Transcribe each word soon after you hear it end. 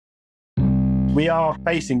We are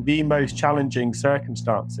facing the most challenging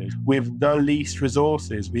circumstances with the least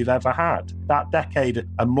resources we've ever had. That decade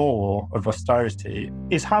and more of austerity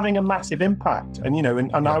is having a massive impact.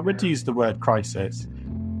 And I would use the word crisis.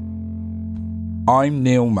 I'm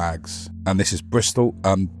Neil Maggs, and this is Bristol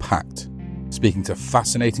Unpacked, speaking to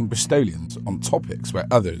fascinating Bristolians on topics where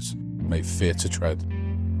others may fear to tread.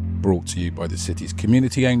 Brought to you by the city's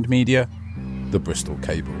community-owned media, the Bristol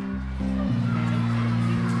Cable.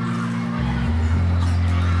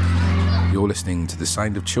 You're listening to the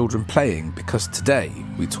sound of children playing because today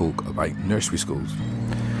we talk about nursery schools.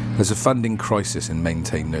 There's a funding crisis in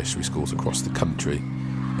maintained nursery schools across the country.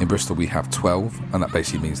 In Bristol we have 12, and that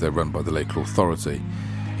basically means they're run by the local authority.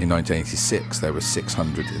 In 1986 there were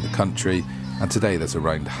 600 in the country, and today there's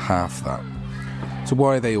around half that. So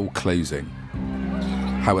why are they all closing?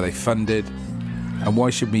 How are they funded? And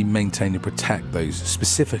why should we maintain and protect those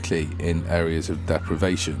specifically in areas of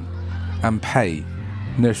deprivation? And pay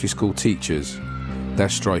nursery school teachers? They're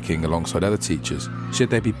striking alongside other teachers. Should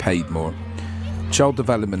they be paid more? Child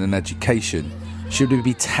development and education, should we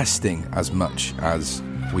be testing as much as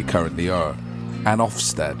we currently are? And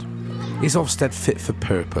Ofsted, is Ofsted fit for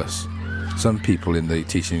purpose? Some people in the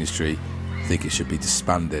teaching industry think it should be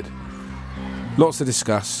disbanded. Lots to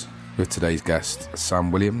discuss with today's guest,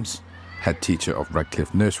 Sam Williams, head teacher of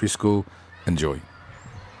Redcliffe Nursery School. Enjoy.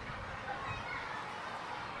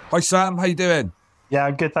 Hi Sam, how you doing? Yeah,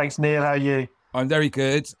 I'm good, thanks, Neil. How are you? I'm very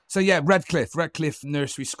good. So yeah, Redcliffe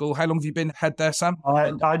Nursery School. How long have you been head there, Sam?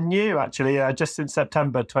 I'm new, actually, just in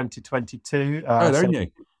September 2022. They're new.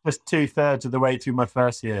 Just 2/3 of the way through my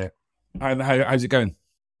first year. How's it going?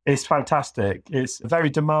 It's fantastic. It's a very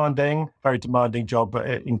demanding job, but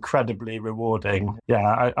incredibly rewarding.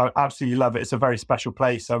 Yeah, I absolutely love it. It's a very special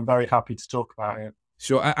place. So I'm very happy to talk about it.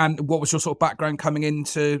 Sure. And what was your sort of background coming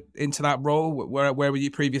into that role? Where were you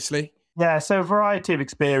previously? Yeah, so a variety of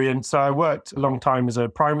experience. So I worked a long time as a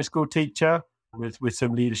primary school teacher with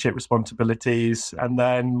some leadership responsibilities. And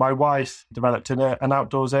then my wife developed an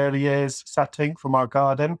outdoors early years setting from our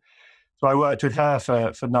garden. So I worked with her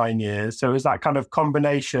for 9 years. So it was that kind of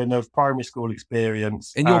combination of primary school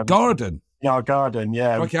experience. In your garden? In our garden,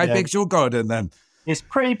 yeah. Okay, how big's your garden then? It's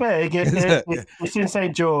pretty big. It's in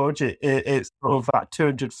St. George. It's sort of that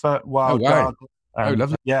 200-foot wild garden.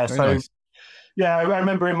 Lovely. Yeah, very nice. Yeah, I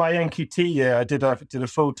remember in my NQT year, I did a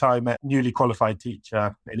full-time newly qualified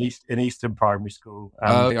teacher in Eastern Primary School.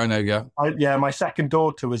 I know, yeah. My second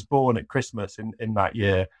daughter was born at Christmas in that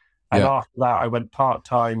year. And after that, I went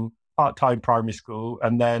part-time primary school,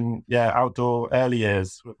 and then, outdoor early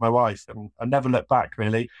years with my wife. And I never looked back,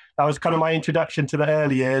 really. That was kind of my introduction to the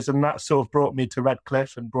early years, and that sort of brought me to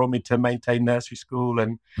Redcliffe and brought me to maintain nursery school.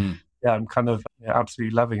 And I'm kind of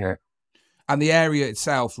absolutely loving it. And the area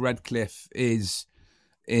itself, Redcliffe, is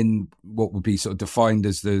in what would be sort of defined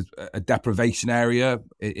as a deprivation area.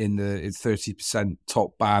 It's 30%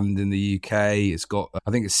 top band in the UK. It's got,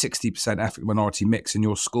 I think it's 60% ethnic minority mix in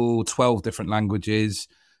your school, 12 different languages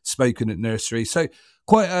spoken at nursery. So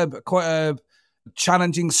quite a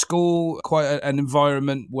challenging school, an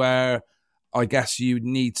environment where I guess you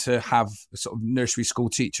need to have sort of nursery school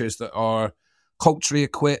teachers that are culturally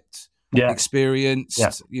equipped, experienced,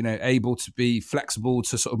 able to be flexible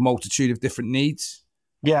to sort of multitude of different needs.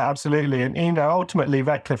 Yeah, absolutely. And, ultimately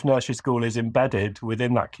Redcliffe Nursery School is embedded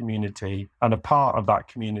within that community and a part of that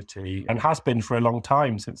community, and has been for a long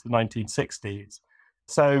time, since the 1960s.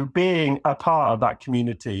 So being a part of that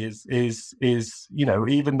community is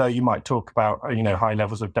even though you might talk about, high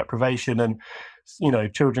levels of deprivation and,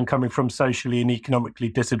 children coming from socially and economically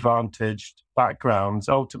disadvantaged backgrounds,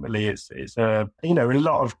 ultimately it's a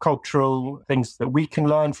lot of cultural things that we can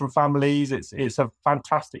learn from families. It's a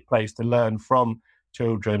fantastic place to learn from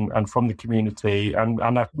children and from the community. And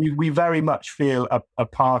we very much feel a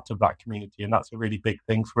part of that community. And that's a really big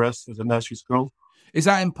thing for us as a nursery school. Is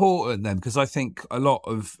that important then? Because I think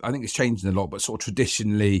it's changing a lot, but sort of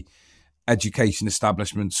traditionally, education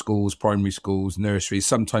establishments, schools, primary schools, nurseries,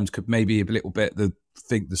 sometimes could maybe a little bit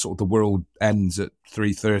think the world ends at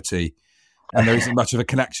 3:30, and there isn't much of a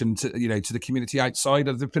connection to the community outside.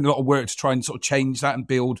 There's been a lot of work to try and sort of change that and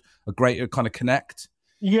build a greater kind of connect.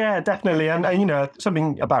 Yeah, definitely. And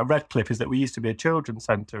something about Redcliffe is that we used to be a children's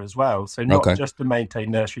centre as well. So not just to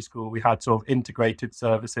maintain nursery school, we had sort of integrated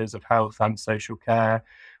services of health and social care.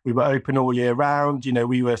 We were open all year round.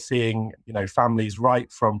 We were seeing, families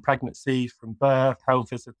right from pregnancy, from birth,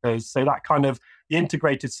 health visitors. So that kind of the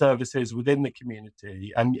integrated services within the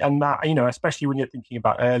community. And that, especially when you're thinking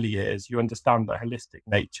about early years, you understand the holistic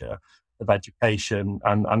nature of education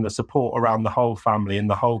and the support around the whole family and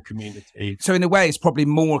the whole community. So in a way, it's probably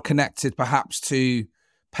more connected perhaps to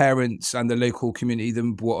parents and the local community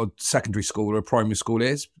than what a secondary school or a primary school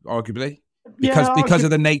is, arguably? Yeah, Because of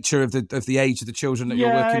the nature of the age of the children that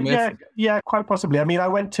you're working with? Yeah, quite possibly. I mean, I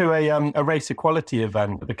went to a race equality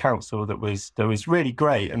event at the council that was really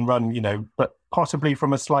great and run, but possibly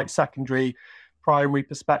from a slight secondary primary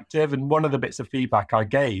perspective. And one of the bits of feedback I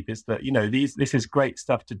gave is that, this is great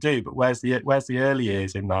stuff to do, but where's the early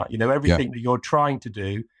years in that? Everything that you're trying to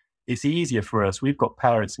do, it's easier for us. We've got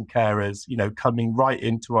parents and carers, coming right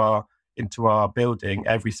into our building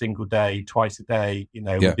every single day, twice a day.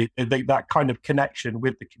 That kind of connection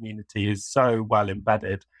with the community is so well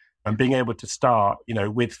embedded. And being able to start,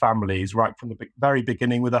 with families right from the very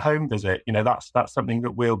beginning with a home visit, that's something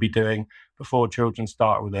that we'll be doing before children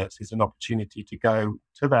start with us, is an opportunity to go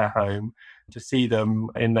to their home, to see them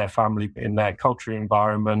in their family, in their cultural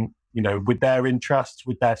environment, with their interests,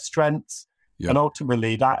 with their strengths. Yeah. And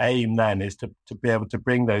ultimately that aim then is to be able to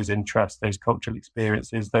bring those interests, those cultural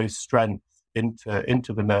experiences, those strengths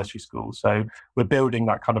into the nursery school. So we're building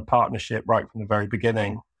that kind of partnership right from the very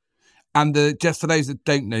beginning. And just for those that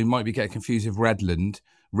don't know, might be getting confused with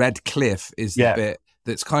Redcliffe is the bit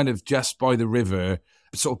that's kind of just by the river,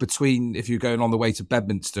 sort of between, if you're going on the way to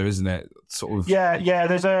Bedminster, isn't it? Sort of. Yeah.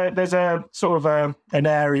 There's a sort of an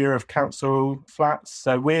area of council flats.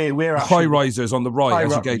 So we're actually high risers on the right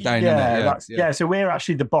as you go down. So we're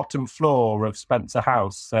actually the bottom floor of Spencer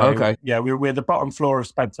House. So okay. Yeah, we're the bottom floor of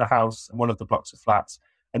Spencer House, one of the blocks of flats,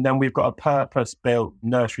 and then we've got a purpose-built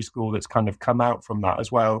nursery school that's kind of come out from that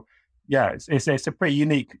as well. Yeah, it's a pretty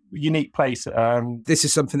unique place. This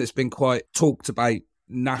is something that's been quite talked about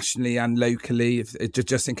nationally and locally.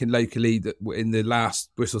 Just thinking locally, that in the last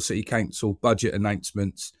Bristol City Council budget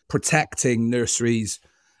announcements, protecting nurseries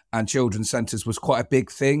and children's centres was quite a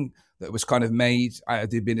big thing that was kind of made out of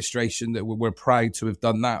the administration, that we're proud to have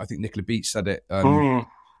done that. I think Nicola Beach said it in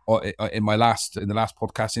the last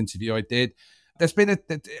podcast interview I did. There's been a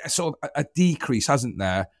sort of a decrease, hasn't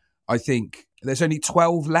there? I think there's only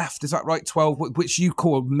 12 left. Is that right? 12, which you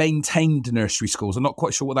call maintained nursery schools. I'm not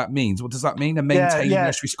quite sure what that means. What does that mean, a maintained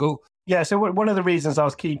nursery school? Yeah, so one of the reasons I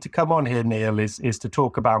was keen to come on here, Neil, is to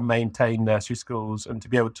talk about maintained nursery schools and to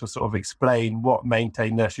be able to sort of explain what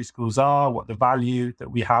maintained nursery schools are, what the value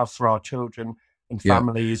that we have for our children and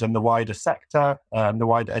families and the wider sector, the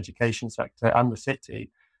wider education sector and the city.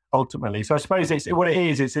 Ultimately, so I suppose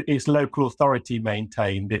it's local authority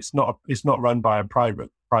maintained. It's not run by a private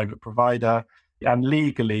provider, and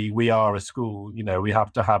legally we are a school. We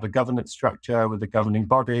have to have a governance structure with a governing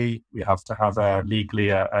body. We have to have a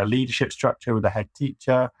leadership structure with a head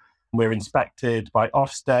teacher. We're inspected by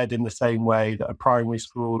Ofsted in the same way that a primary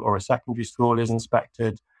school or a secondary school is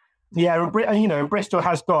inspected. Yeah, and Bristol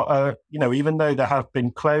has got, even though there have been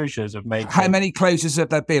closures of maintained. How many closures have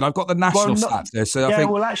there been? I've got the national stats there. So I think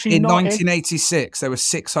in 1986, there were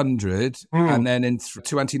 600, and then in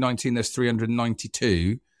 2019, there's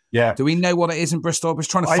 392. Yeah. Do we know what it is in Bristol? I was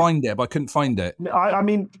trying to find it, but I couldn't find it. I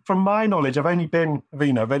mean, from my knowledge, I've only been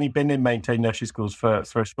in maintained nursery schools for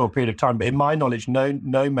a short period of time, but in my knowledge,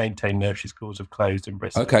 no maintained nursery schools have closed in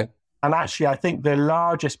Bristol. Okay. And actually, I think the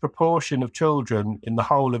largest proportion of children in the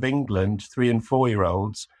whole of England, 3 and 4 year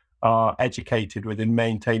olds, are educated within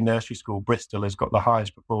maintained nursery school. Bristol has got the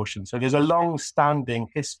highest proportion. So there's a long-standing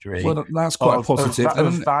history. Well, that's quite positive.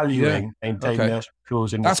 Of valuing maintained nursery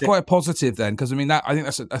schools. That's quite positive then, because I mean, I think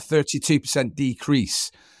that's a 32% decrease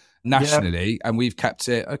nationally, and we've kept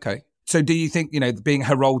it. Okay. So do you think, being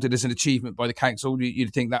heralded as an achievement by the council, you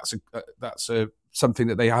think that's something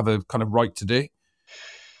that they have a kind of right to do?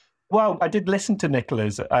 Well, I did listen to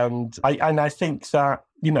Nicola's, and I think that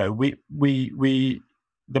the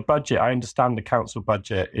budget. I understand the council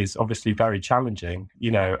budget is obviously very challenging,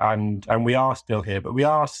 and we are still here, but we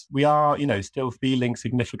are still feeling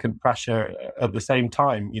significant pressure at the same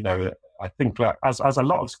time. I think that as a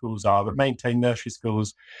lot of schools are, but maintained nursery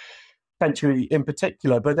schools, essentially in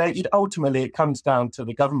particular, but ultimately it comes down to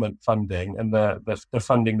the government funding and the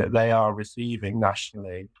funding that they are receiving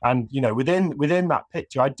nationally. And within that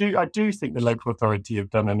picture, I do think the local authority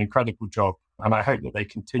have done an incredible job, and I hope that they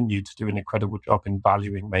continue to do an incredible job in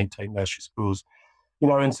valuing maintained nursery schools,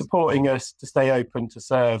 and supporting us to stay open to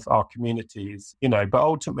serve our communities. But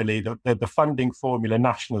ultimately the funding formula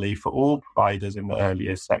nationally for all providers in the early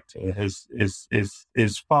years sector is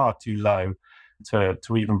far too low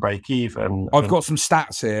to even break even. I've got some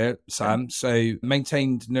stats here, Sam. So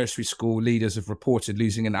maintained nursery school leaders have reported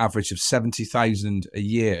losing an average of 70,000 a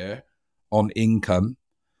year on income.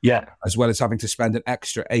 Yeah. As well as having to spend an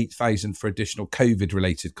extra 8,000 for additional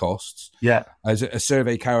COVID-related costs. Yeah. As a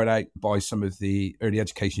survey carried out by some of the early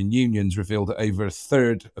education unions revealed that over a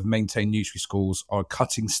third of maintained nursery schools are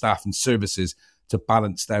cutting staff and services to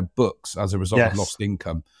balance their books as a result of lost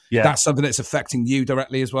income. Yeah. That's something that's affecting you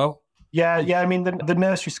directly as well? Yeah. I mean, the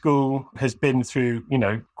nursery school has been through,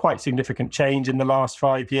 quite significant change in the last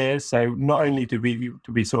 5 years. So not only did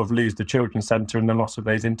we sort of lose the children's centre and the loss of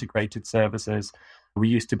those integrated services, we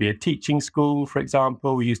used to be a teaching school, for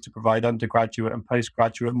example. We used to provide undergraduate and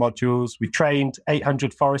postgraduate modules. We trained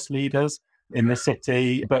 800 forest leaders in the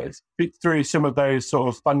city, but through some of those sort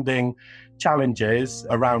of funding challenges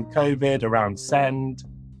around COVID, around SEND.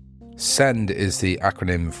 SEND is the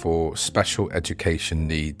acronym for Special Education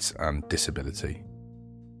Needs and Disability.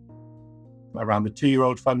 Around the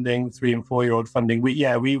 2-year-old funding, 3 and 4-year-old funding,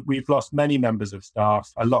 we've lost many members of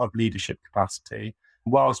staff, a lot of leadership capacity,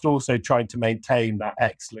 whilst also trying to maintain that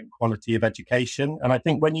excellent quality of education. And I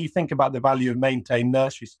think when you think about the value of maintained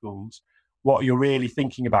nursery schools, what you're really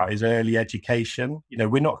thinking about is early education.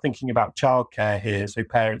 We're not thinking about childcare here so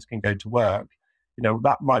parents can go to work.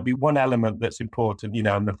 That might be one element that's important,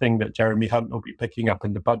 and the thing that Jeremy Hunt will be picking up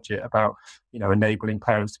in the budget about, enabling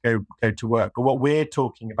parents to go to work. But what we're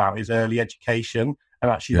talking about is early education,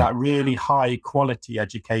 and actually that really high quality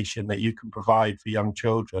education that you can provide for young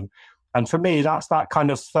children. And for me, that's that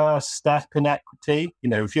kind of first step in equity.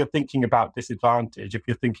 If you're thinking about disadvantage, if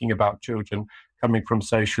you're thinking about children coming from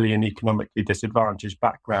socially and economically disadvantaged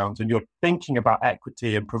backgrounds, and you're thinking about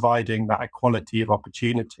equity and providing that equality of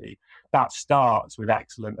opportunity, that starts with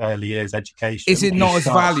excellent early years education. Is it not as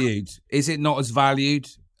valued? Is it not as valued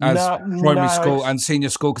as primary school and senior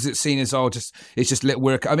school? Because it's seen as, it's just lit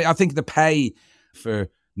work. I mean, I think the pay for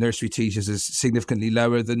nursery teachers is significantly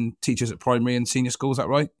lower than teachers at primary and senior school. Is that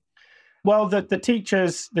right? Well, the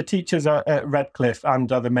teachers at Redcliffe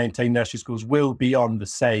and other maintained nursery schools will be on the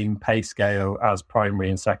same pay scale as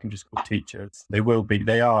primary and secondary school teachers. They will be.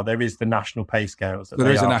 They are. There is the national pay scales. So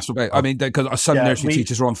there is a national pay. I mean, because some nursery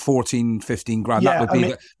teachers are on 14, 15 grand.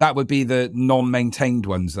 That would be the non-maintained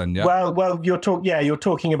ones then. Yeah. Well, you're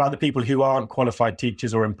talking about the people who aren't qualified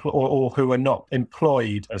teachers or who are not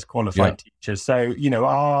employed as qualified teachers. So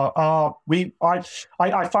I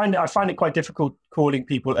find it quite difficult calling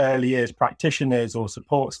people early years practitioners or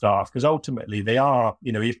support staff, because ultimately they are,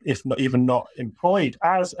 if not even not employed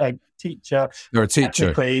as a teacher, they're a teacher.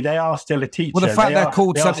 Technically, they are still a teacher. Well, the fact they're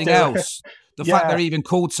called something else, the fact they're even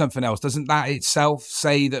called something else, doesn't that itself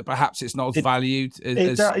say that perhaps it's not as valued?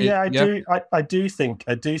 I do think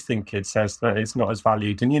it says that it's not as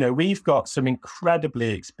valued. And we've got some incredibly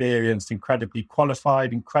experienced, incredibly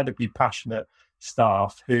qualified, incredibly passionate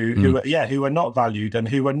staff who are not valued and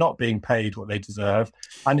who are not being paid what they deserve,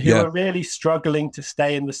 and who are really struggling to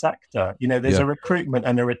stay in the sector. There's a recruitment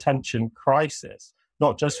and a retention crisis,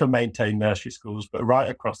 not just for maintained nursery schools, but right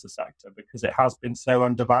across the sector, because it has been so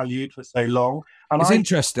undervalued for so long. And it's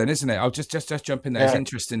interesting, isn't it? I'll just jump in there. It's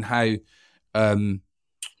interesting how and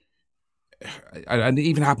it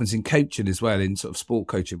even happens in coaching as well, in sort of sport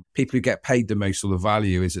coaching. People who get paid the most sort of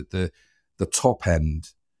value is at the top end,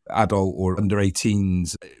 adult or under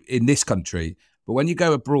 18s in this country. But when you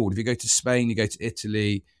go abroad, if you go to Spain, you go to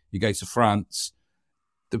Italy, you go to France,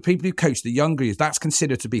 the people who coach the younger years, that's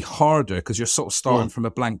considered to be harder because you're sort of starting from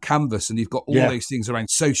a blank canvas, and you've got all those things around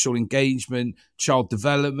social engagement, child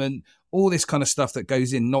development, all this kind of stuff that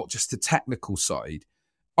goes in, not just the technical side.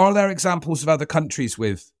 Are there examples of other countries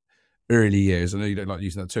with early years, I know you don't like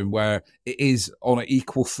using that term, where it is on an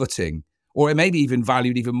equal footing, or it may be even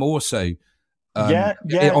valued even more so on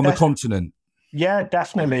the continent? Yeah,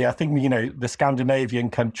 definitely. I think, the Scandinavian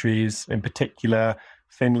countries in particular,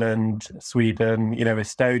 Finland, Sweden,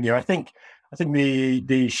 Estonia. I think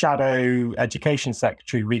the Shadow Education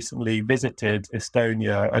Secretary recently visited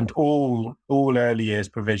Estonia, and all early years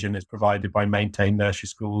provision is provided by maintained nursery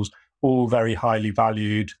schools, all very highly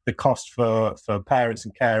valued. The cost for parents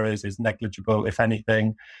and carers is negligible, if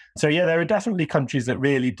anything. So there are definitely countries that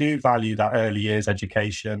really do value that early years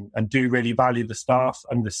education and do really value the staff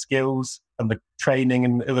and the skills and the training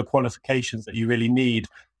and the qualifications that you really need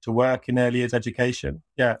to work in early years education.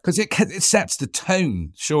 Yeah, because it sets the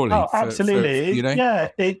tone, surely. Oh, absolutely.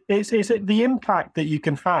 It's the impact that you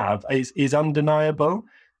can have is undeniable.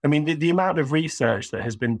 I mean, the amount of research that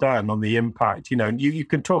has been done on the impact, you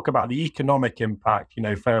can talk about the economic impact,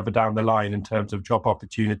 further down the line in terms of job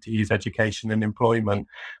opportunities, education and employment.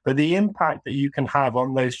 But the impact that you can have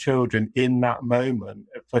on those children in that moment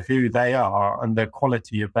for who they are and the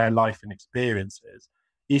quality of their life and experiences,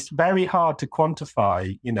 it's very hard to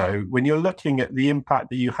quantify, when you're looking at the impact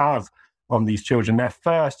that you have on these children, their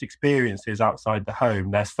first experiences outside the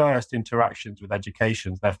home, their first interactions with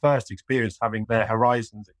education, their first experience having their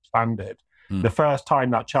horizons expanded, the first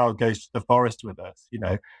time that child goes to the forest with us,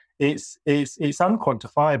 it's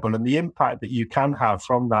unquantifiable, and the impact that you can have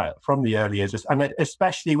from the early years, and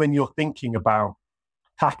especially when you're thinking about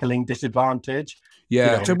tackling disadvantage.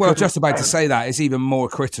 Yeah, well, just about to say that it's even more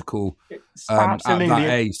critical at that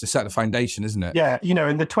age to set the foundation, isn't it? Yeah,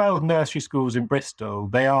 in the 12 nursery schools in Bristol,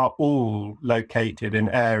 they are all located in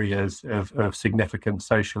areas of significant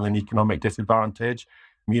social and economic disadvantage.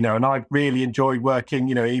 And I really enjoyed working,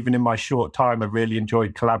 even in my short time, I really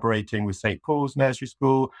enjoyed collaborating with St. Paul's Nursery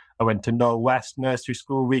School. I went to Knoll West Nursery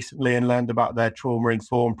School recently and learned about their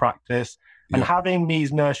trauma-informed practice. And having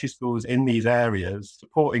these nursery schools in these areas,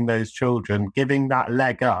 supporting those children, giving that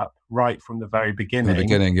leg up right from the very beginning.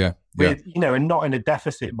 With, and not in a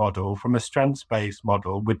deficit model, from a strengths-based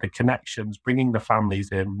model with the connections, bringing the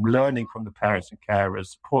families in, learning from the parents and carers,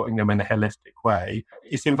 supporting them in a holistic way.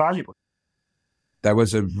 It's invaluable. There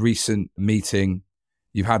was a recent meeting.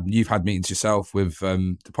 You've had meetings yourself with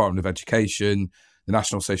Department of Education, the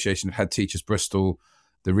National Association of Headteachers Bristol,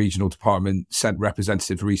 the regional department sent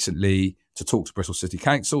representatives recently to talk to Bristol City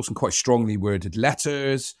Council, some quite strongly worded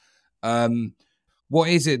letters. What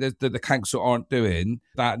is it that the council aren't doing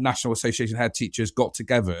that National Association of Headteachers got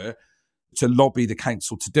together to lobby the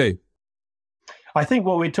council to do? I think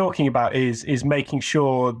what we're talking about is making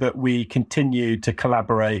sure that we continue to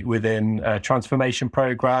collaborate within a transformation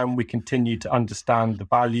program. We continue to understand the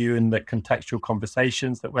value in the contextual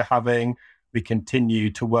conversations that we're having. We continue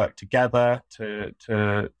to work together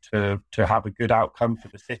to have a good outcome for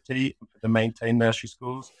the city, for the maintained nursery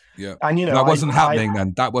schools. Yeah, and that wasn't happening.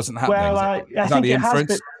 Then that wasn't happening. Well, I think it has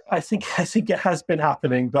been. I think it has been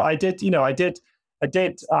happening, but I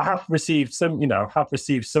have received some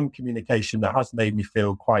communication that has made me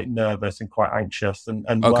feel quite nervous and quite anxious and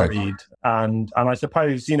worried. And I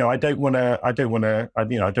suppose, I don't want to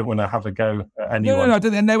have a go at anyone. No, I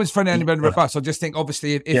don't think there was friendly anybody robust. I just think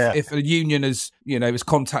obviously if a union has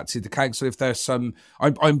contacted the council, if there's some,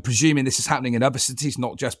 I'm presuming this is happening in other cities,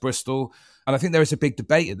 not just Bristol. And I think there is a big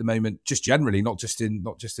debate at the moment, just generally, not just in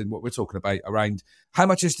what we're talking about, around how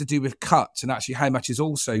much is to do with cuts and actually how much is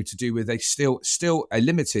also to do with a still a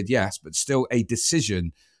limited, yes, but still a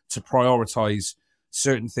decision to prioritise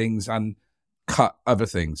certain things and cut other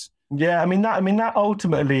things. Yeah, I mean that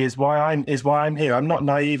ultimately is why I'm here. I'm not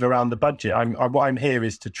naive around the budget. What I'm here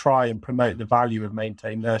is to try and promote the value of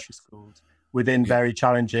maintained nursery schools within very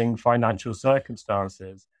challenging financial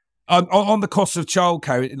circumstances. On the cost of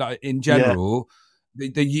childcare in general,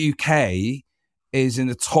 the UK is in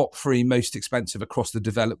the top 3 most expensive across the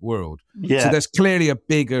developed world. Yeah. So there's clearly a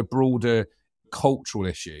bigger, broader cultural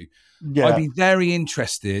issue. Yeah. I'd be very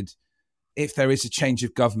interested if there is a change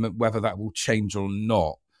of government, whether that will change or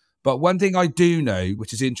not. But one thing I do know,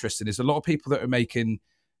 which is interesting, is a lot of people that are making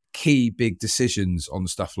key big decisions on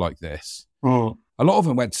stuff like this. A lot of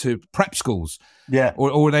them went to prep schools,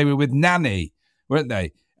 or they were with nanny, weren't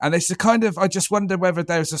they? And it's a kind of, I just wonder whether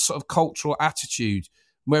there's a sort of cultural attitude,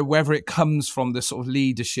 whether it comes from the sort of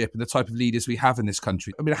leadership and the type of leaders we have in this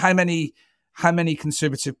country. I mean, how many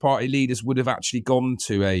Conservative Party leaders would have actually gone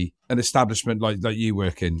to an establishment like you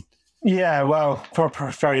work in? Yeah, well,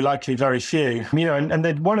 very likely very few. And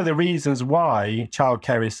then one of the reasons why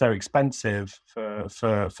childcare is so expensive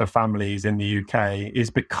for families in the UK is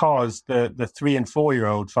because the 3 and 4 year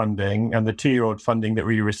old funding and the 2-year-old funding that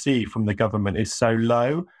we receive from the government is so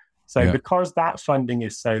low. So because that funding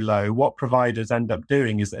is so low, what providers end up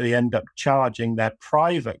doing is that they end up charging their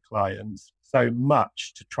private clients so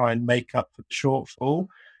much to try and make up for the shortfall.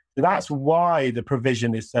 So that's why the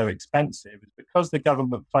provision is so expensive. It's because the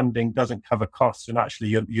government funding doesn't cover costs, and actually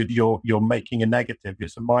you're making a negative.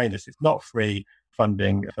 It's a minus. It's not free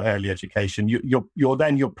funding for early education. Your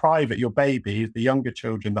private, your babies, the younger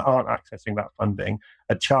children that aren't accessing that funding,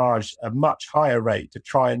 are charged a much higher rate to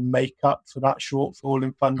try and make up for that shortfall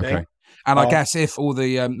in funding. Okay. And I guess if all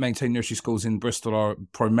the maintained nursery schools in Bristol are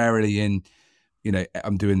primarily in,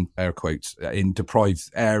 I'm doing air quotes, in deprived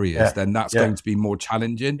areas, then that's going to be more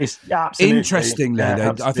challenging. Interestingly,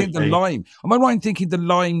 I think the Lyme, am I right in thinking the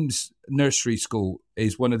Lyme's nursery school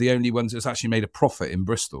is one of the only ones that's actually made a profit in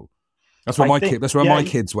Bristol? That's where my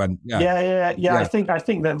kids went. Yeah. I think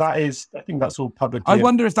that's all public. I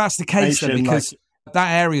wonder if that's the case then, because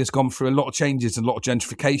that area's gone through a lot of changes and a lot of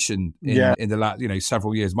gentrification in the last,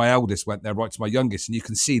 several years. My eldest went there right to my youngest, and you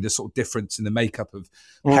can see the sort of difference in the makeup of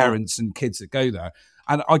parents and kids that go there.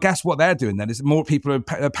 And I guess what they're doing then is more people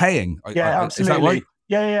are paying. Absolutely. Is that right?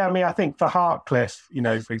 Yeah. I mean, I think for Redcliffe,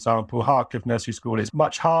 for example, Redcliffe Nursery School, it's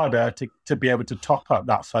much harder to be able to top up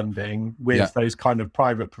that funding with those kind of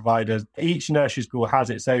private providers. Each nursery school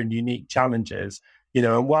has its own unique challenges,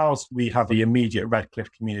 and whilst we have the immediate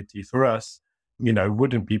Redcliffe community for us,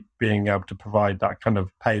 wouldn't be being able to provide that kind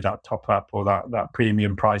of pay that top up or that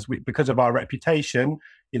premium price. Because of our reputation,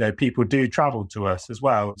 people do travel to us as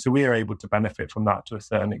well. So we are able to benefit from that to a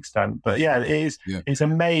certain extent. But yeah, it's a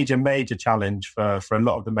major, major challenge for a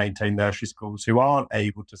lot of the maintained nursery schools who aren't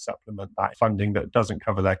able to supplement that funding that doesn't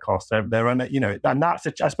cover their costs. They're and I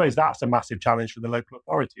suppose that's a massive challenge for the local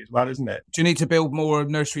authority as well, isn't it? Do you need to build more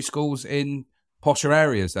nursery schools in posher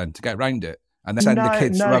areas then to get around it? And then send the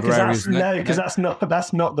kids to other areas? Because that's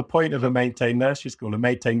not the point of a maintained nursery school. A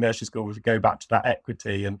maintained nursery school was to go back to that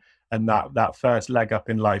equity and that first leg up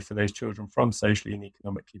in life for those children from socially and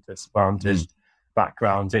economically disadvantaged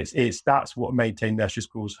backgrounds. That's what maintained nursery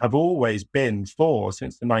schools have always been for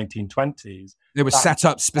since the 1920s. It was set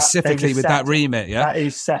up specifically with that remit, yeah? That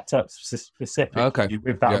is set up specifically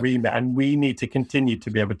with that remit, and we need to continue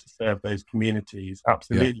to be able to serve those communities,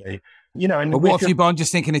 absolutely. And what if I'm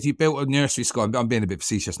just thinking, if you built a nursery school, I'm being a bit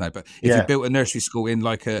facetious now, but if you built a nursery school in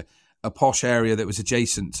like a posh area that was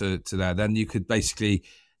adjacent to there, then you could basically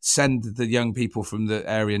send the young people from the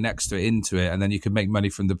area next to it into it, and then you could make money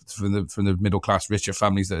from the middle class, richer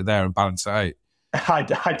families that are there and balance it out.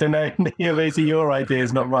 I don't know, Neil. These are your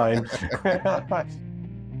ideas, not mine.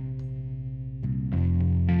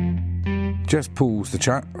 Just pause the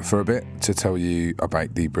chat for a bit to tell you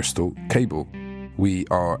about the Bristol Cable. We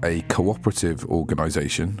are a cooperative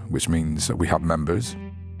organisation, which means that we have members,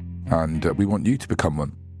 and we want you to become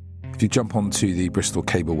one. If you jump onto the Bristol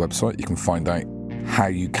Cable website, you can find out how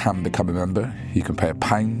you can become a member. You can pay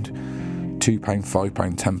 £1, £2, £5,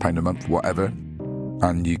 £10 a month, whatever,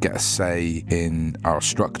 and you get a say in our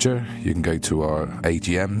structure. You can go to our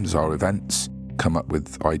AGMs, our events, come up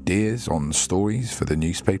with ideas on stories for the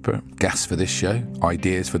newspaper, guests for this show,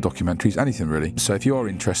 ideas for documentaries, anything really. So if you are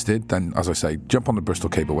interested, then as I say, jump on the Bristol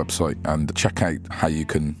Cable website and check out how you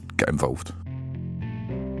can get involved.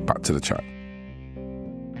 Back to the chat.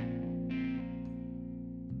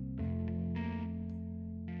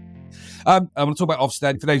 I want to talk about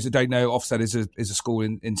Ofsted. For those that don't know, Ofsted is a school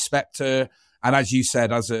inspector, and as you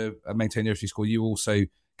said, as a maintained nursery school, you also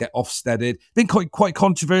get Ofsteded. Been quite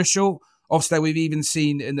controversial. Ofsted, we've even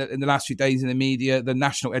seen in the last few days in the media, the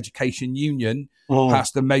National Education Union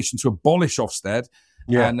passed a motion to abolish Ofsted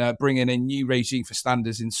and bring in a new regime for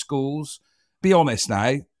standards in schools. Be honest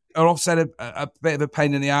now, are Ofsted a bit of a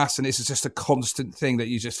pain in the ass, and it's just a constant thing that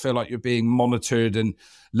you just feel like you're being monitored and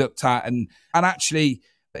looked at, and actually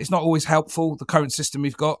it's not always helpful, the current system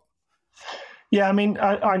we've got? Yeah, I mean,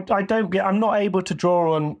 I'm not able to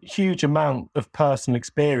draw on huge amount of personal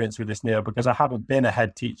experience with this, Neil, because I haven't been a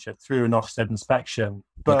head teacher through an Ofsted inspection.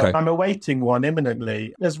 But I'm awaiting one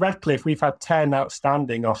imminently. As Redcliffe, we've had 10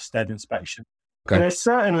 outstanding Ofsted inspections. Okay. There's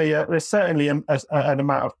certainly an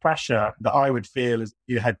amount of pressure that I would feel as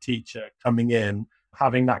your head teacher coming in,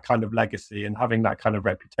 having that kind of legacy and having that kind of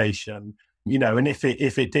reputation. And if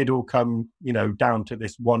it did all come, down to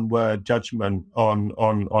this one word judgment on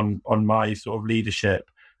my sort of leadership,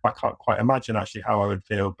 I can't quite imagine actually how I would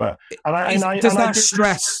feel. But does that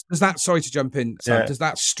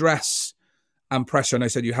stress and pressure, and I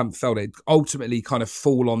said you haven't felt it, ultimately kind of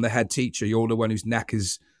fall on the head teacher? You're the one whose neck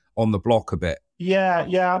is on the block a bit. Yeah,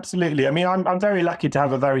 absolutely. I mean, I'm very lucky to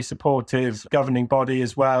have a very supportive governing body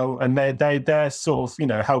as well, and they're sort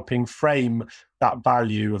of helping frame that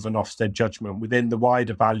value of an Ofsted judgment within the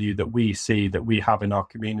wider value that we see that we have in our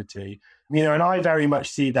community. And I very much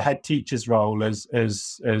see the head teacher's role as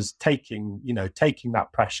taking that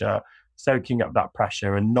pressure, soaking up that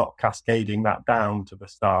pressure, and not cascading that down to the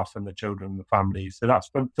staff and the children and the families. So that's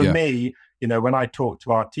for me. When I talk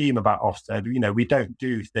to our team about Ofsted, we don't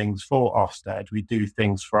do things for Ofsted. We do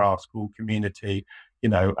things for our school community,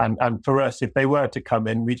 and for us, if they were to come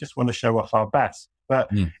in, we just want to show off our best. But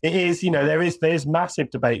it is, there's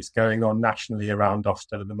massive debates going on nationally around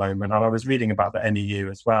Ofsted at the moment. And I was reading about the NEU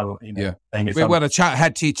as well. A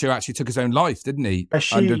head teacher actually took his own life, didn't he?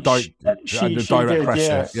 Under direct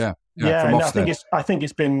pressure. Yeah. And I think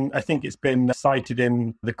it's been cited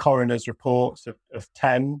in the coroner's reports of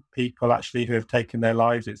 10 people actually who have taken their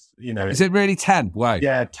lives. It's Is it really 10? Wow.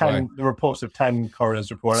 Yeah, 10. Wow. The reports of 10 coroner's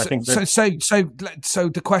report. So, so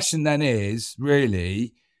the question then is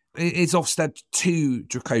really, is Ofsted too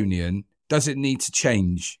draconian? Does it need to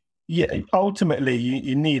change? Yeah, ultimately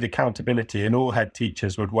you need accountability, and all head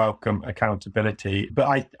teachers would welcome accountability.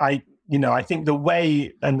 But I think the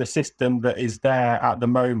way and the system that is there at the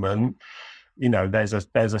moment, there's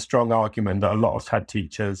a strong argument that a lot of head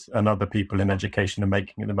teachers and other people in education are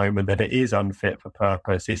making at the moment that it is unfit for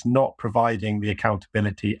purpose. It's not providing the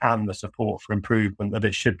accountability and the support for improvement that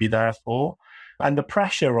it should be there for. And the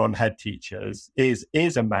pressure on head teachers is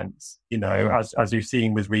immense, as you've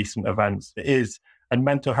seen with recent events. It is, and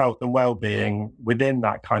mental health and well-being within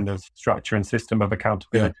that kind of structure and system of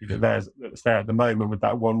accountability that's there at the moment with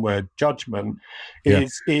that one word judgment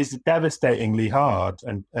is devastatingly hard.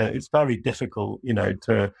 And it's very difficult,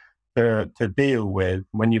 to deal with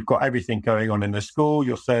when you've got everything going on in the school,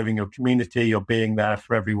 you're serving your community, you're being there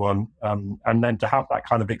for everyone. And then to have that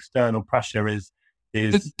kind of external pressure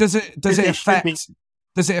does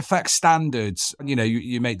it affect standards?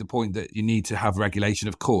 You made the point that you need to have regulation,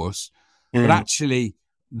 of course, but actually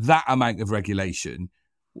that amount of regulation,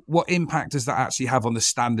 what impact does that actually have on the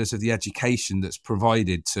standards of the education that's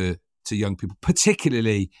provided to young people,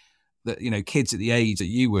 particularly kids at the age that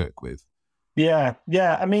you work with? Yeah.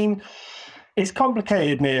 I mean, it's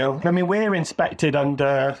complicated, Neil. I mean, we're inspected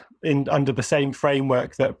under the same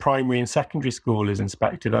framework that primary and secondary school is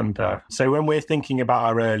inspected under. So when we're thinking about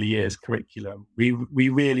our early years curriculum, we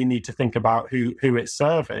really need to think about who it's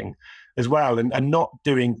serving as well, and not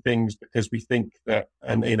doing things because we think that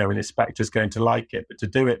an inspector's going to like it, but to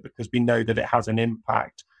do it because we know that it has an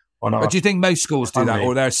impact. But do you think most schools do that,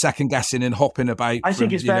 or they're second guessing and hopping about? I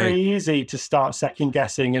think it's very easy to start second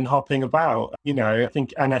guessing and hopping about. I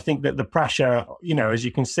think that the pressure, as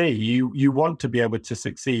you can see, you want to be able to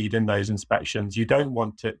succeed in those inspections. You don't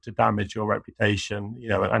want it to damage your reputation,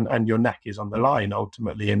 and your neck is on the line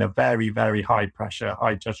ultimately in a very, very high pressure,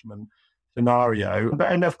 high judgment scenario.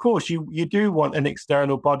 And of course, you do want an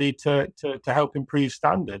external body to help improve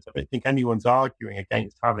standards. I don't think anyone's arguing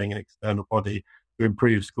against having an external body to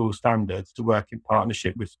improve school standards, to work in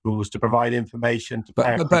partnership with schools, to provide information to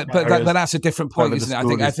parents. But that's a different point, isn't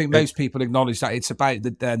it? I think most people acknowledge that it's about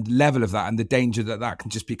the level of that and the danger that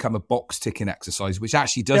can just become a box ticking exercise, which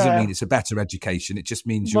actually doesn't mean it's a better education. It just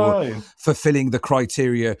means you're fulfilling the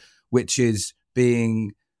criteria which is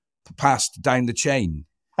being passed down the chain.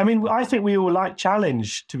 I mean, I think we all like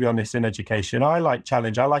challenge, to be honest, in education. I like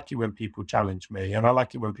challenge. I like it when people challenge me, and I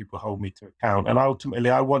like it when people hold me to account. And ultimately,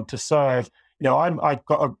 I want to serve. I've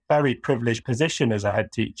got a very privileged position as a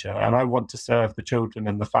head teacher, and I want to serve the children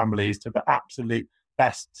and the families to the absolute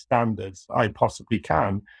best standards I possibly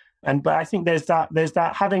can. But I think there's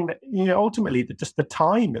that having, ultimately just the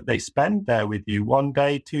time that they spend there with you, 1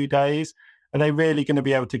 day, 2 days. Are they really going to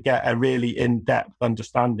be able to get a really in-depth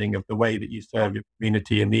understanding of the way that you serve your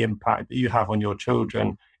community and the impact that you have on your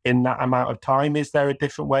children in that amount of time? Is there a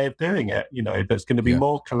different way of doing it, that's going to be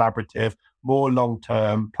more collaborative, more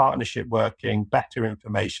long-term, partnership working, better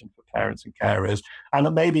information for parents and carers,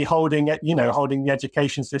 and maybe holding the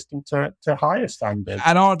education system to higher standards?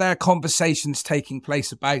 And are there conversations taking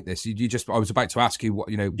place about this? I was about to ask you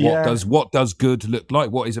what does good look like?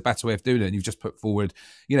 What is a better way of doing it? And you've just put forward,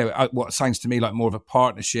 what sounds to me like more of a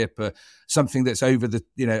partnership, something that's over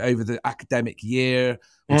the academic year,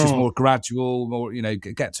 which is more gradual, more,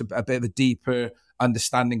 gets a bit of a deeper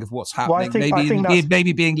understanding of what's happening. Well,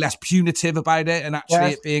 maybe being less punitive about it, and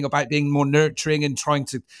actually it being about being more nurturing and trying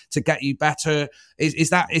to get you better.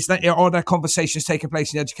 Are there conversations taking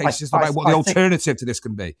place in the education system about what the alternative to this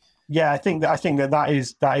can be? Yeah, I think that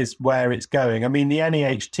is where it's going. I mean, the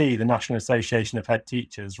NEHT, the National Association of Head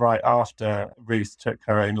Teachers, right after Ruth took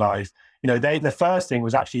her own life, the first thing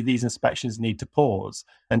was actually these inspections need to pause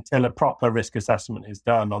until a proper risk assessment is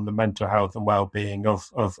done on the mental health and well-being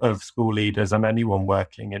of school leaders and anyone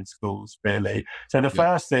working in schools, really. So the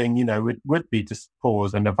first thing, would be to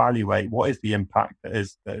pause and evaluate what is the impact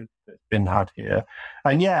that's been had here.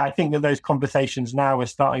 And I think that those conversations now are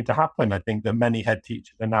starting to happen. I think that many head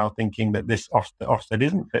teachers are now thinking that this Ofsted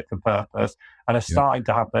isn't fit for purpose and are starting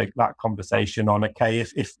to have that conversation on, okay,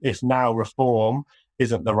 if now reform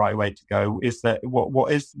isn't the right way to go, is that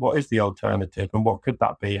what is the alternative, and what could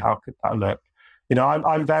that be? How could that look?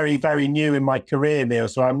 I'm very, very new in my career, Neil,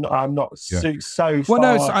 so I'm not so far. Well,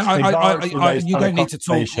 no, you don't need to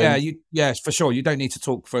talk. Yes, for sure. You don't need to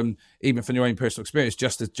talk from your own personal experience,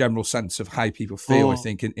 just a general sense of how people feel. I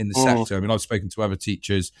think in the sector. I mean, I've spoken to other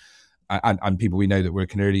teachers and people we know that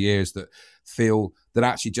work in early years that feel that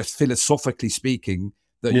actually, just philosophically speaking,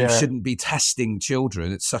 that you shouldn't be testing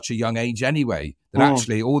children at such a young age anyway. That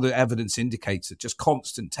actually all the evidence indicates that just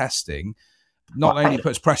constant testing not only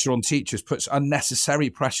puts pressure on teachers, puts unnecessary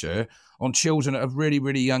pressure on children at a really,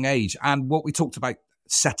 really young age. And what we talked about,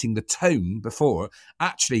 setting the tone before,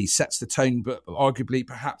 actually sets the tone, but arguably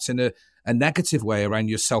perhaps in a negative way around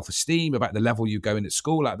your self-esteem, about the level you go in at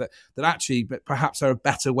school at, that actually perhaps there are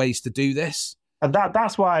better ways to do this. And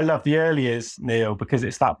that's why I love the early years, Neil, because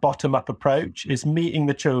it's that bottom-up approach. It's meeting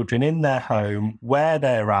the children in their home, where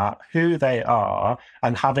they're at, who they are,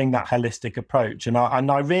 and having that holistic approach. And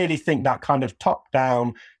I really think that kind of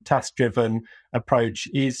top-down, test-driven approach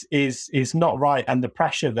is not right. And the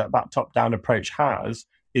pressure that top-down approach has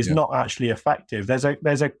is not actually effective.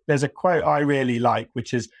 There's a quote I really like,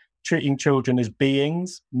 which is treating children as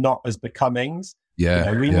beings, not as becomings.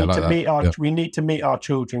 Yeah, we need to meet our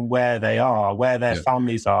children where they are, where their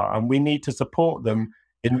families are, and we need to support them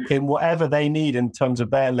in whatever they need in terms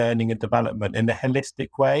of their learning and development in a holistic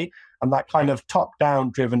way. And that kind of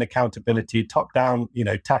top-down driven accountability, top-down,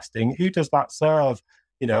 testing, who does that serve?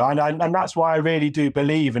 And that's why I really do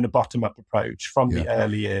believe in a bottom-up approach from the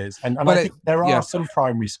early years. And I think there are some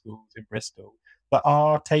primary schools in Bristol that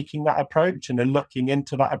are taking that approach and are looking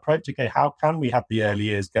into that approach. Okay, how can we have the early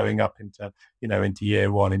years going up into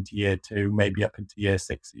year 1, into year 2, maybe up into year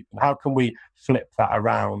 6 even? How can we flip that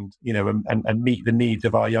around, and meet the needs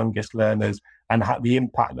of our youngest learners and have the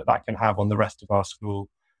impact that can have on the rest of our school?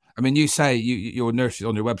 I mean, you say your nursery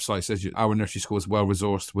on your website says our nursery school is well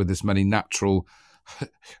resourced with as many natural,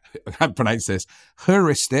 I can't pronounce this,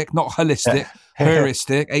 heuristic, not holistic,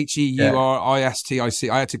 heuristic,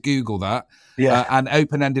 HEURISTIC. I had to Google that. And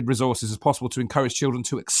open-ended resources as possible to encourage children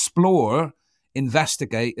to explore,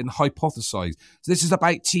 investigate, and hypothesize. So this is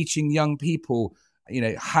about teaching young people,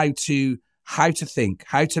 how to think,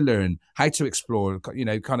 how to learn, how to explore,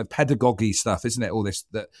 kind of pedagogy stuff, isn't it? All this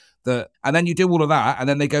and then you do all of that, and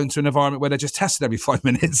then they go into an environment where they're just tested every 5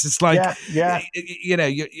 minutes. It's like,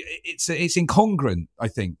 it's incongruent, I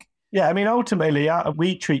think. Yeah, I mean, ultimately,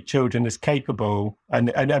 we treat children as capable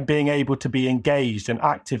and being able to be engaged and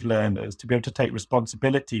active learners, to be able to take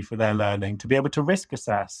responsibility for their learning, to be able to risk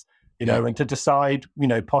assess, and to decide,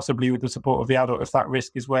 possibly with the support of the adult, if that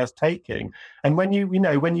risk is worth taking. And when you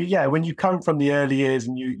come from the early years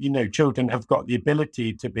and children have got the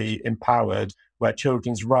ability to be empowered, where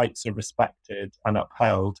children's rights are respected and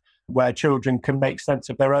upheld, where children can make sense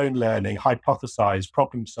of their own learning, hypothesize,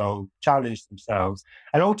 problem solve, challenge themselves.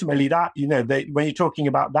 And ultimately that, when you're talking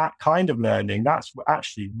about that kind of learning, that's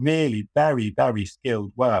actually really very, very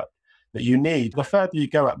skilled work that you need. The further you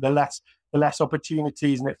go up, the less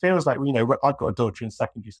opportunities. And it feels like, I've got a daughter in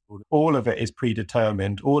secondary school. All of it is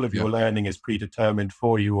predetermined. All of your learning is predetermined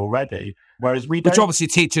for you already. Whereas which obviously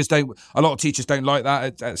a lot of teachers don't like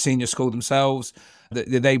that at senior school themselves.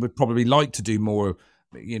 They would probably like to do more,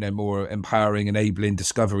 more empowering, enabling,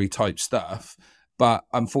 discovery type stuff. But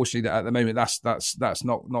unfortunately, at the moment, that's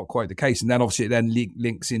not quite the case. And then obviously it then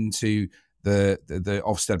links into the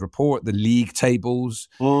Ofsted report, the league tables.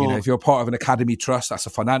 If you're part of an academy trust, that's a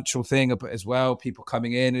financial thing as well. People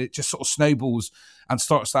coming in, and it just sort of snowballs and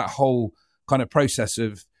starts that whole kind of process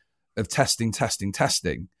of testing.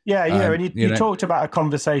 Yeah, and you talked about a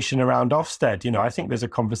conversation around Ofsted. I think there's a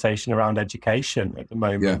conversation around education at the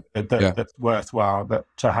moment that's worthwhile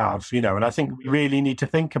to have. And I think we really need to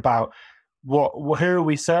think about who are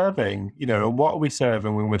we serving, and what are we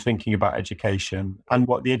serving when we're thinking about education and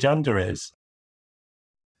what the agenda is.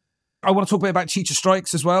 I want to talk a bit about teacher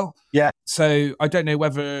strikes as well. Yeah. So I don't know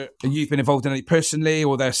whether you've been involved in any personally,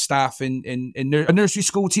 or their staff in nursery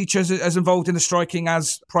school teachers as involved in the striking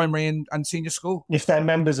as primary and senior school. If they're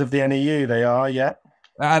members of the NEU, they are, yeah.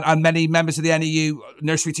 And many members of the NEU,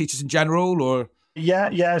 nursery teachers in general, or?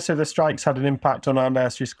 Yeah. So the strikes had an impact on our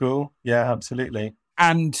nursery school. Yeah, absolutely.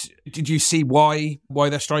 And did you see why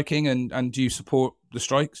they're striking, and do you support the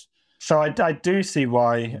strikes? So I do see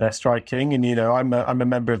why they're striking, and I'm a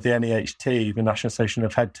member of the NEHT, the National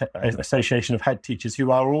Association of Head Teachers, who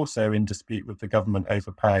are also in dispute with the government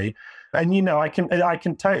over pay. And I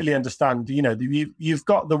can totally understand. You've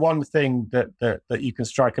got the one thing that you can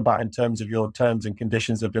strike about in terms of your terms and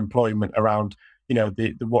conditions of employment around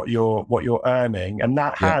what you're earning, and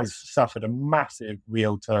that has suffered a massive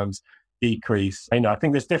real terms decrease. I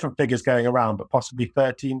think there's different figures going around, but possibly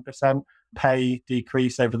 13% pay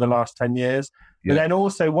decrease over the last 10 years. But then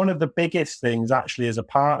also one of the biggest things actually as a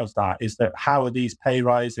part of that is that how are these pay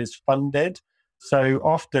rises funded? So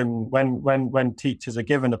often when teachers are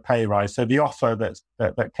given a pay rise, so the offer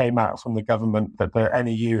that came out from the government that the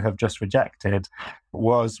NEU have just rejected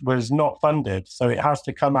was not funded. So it has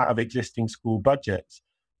to come out of existing school budgets.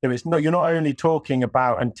 So you're not only talking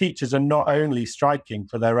about, and teachers are not only striking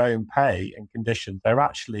for their own pay and conditions, they're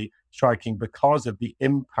actually striking because of the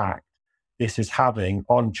impact this is having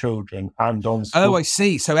on children and on schools. Oh, I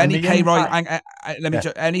see. So any pay rise,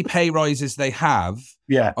 any pay rises they have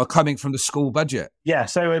are coming from the school budget. Yeah,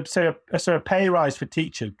 so a pay rise for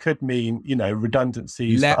teachers could mean,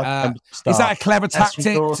 redundancies. Is that a clever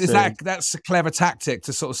tactic? That's a clever tactic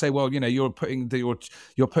to sort of say, well, you're putting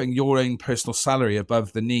your own personal salary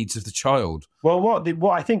above the needs of the child. Well, what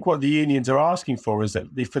I think what the unions are asking for is that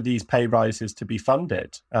for these pay rises to be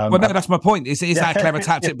funded. No, that's my point. Is that a clever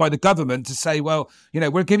tactic by the government to say, well,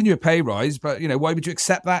 we're giving you a pay rise, but why would you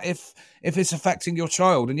accept that if it's affecting your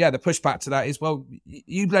child? And the pushback to that is, well,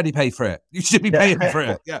 you bloody pay for it. You should be paying for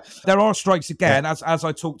it. Yeah, there are strikes again, as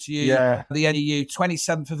I talked to you. Yeah. The NEU,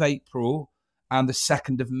 27th of April and the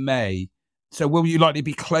 2nd of May. So will you likely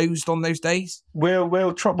be closed on those days? We'll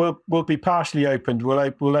be partially opened.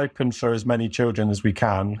 We'll open for as many children as we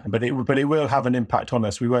can, but it will have an impact on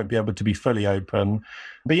us. We won't be able to be fully open.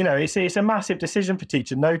 But it's a massive decision for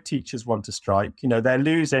teachers. No teachers want to strike. They're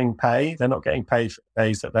losing pay. They're not getting paid for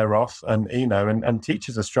days that they're off, and and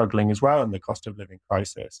teachers are struggling as well in the cost of living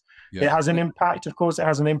crisis. Yeah. It has an impact. Of course, it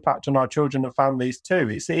has an impact on our children and families too.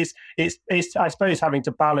 It's I suppose having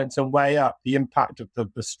to balance and weigh up the impact of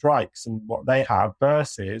the strikes and what they have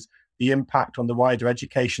versus the impact on the wider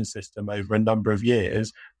education system over a number of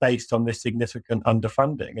years based on this significant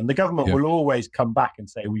underfunding. And the government will always come back and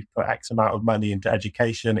say, we've put X amount of money into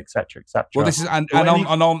education, et cetera, et cetera. Well, this is, and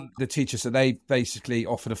on the teachers, so they basically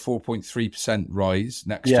offered a 4.3% rise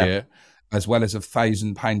next year, as well as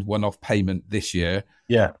 £1,000 one-off payment this year.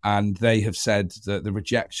 Yeah. And they have said that the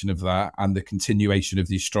rejection of that and the continuation of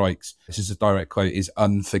these strikes, this is a direct quote, is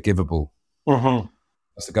unforgivable. Mm-hmm.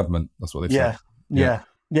 That's the government. That's what they've said.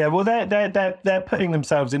 Yeah, well, they're putting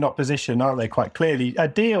themselves in opposition, aren't they, quite clearly? A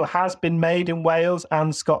deal has been made in Wales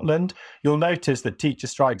and Scotland. You'll notice that teacher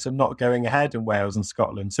strikes are not going ahead in Wales and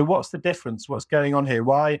Scotland. So what's the difference? What's going on here?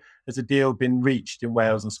 Why has a deal been reached in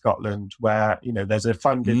Wales and Scotland where, there's a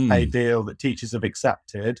funded pay deal that teachers have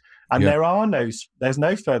accepted and there's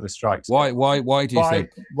no further strikes? Why do you think,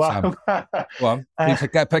 Sam? Go on.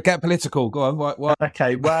 Get political. Go on. Why?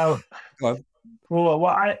 Okay, well... Go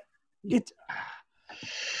on.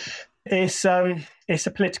 It's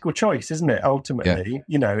a political choice, isn't it? Ultimately,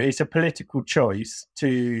 it's a political choice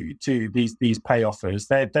to these pay offers.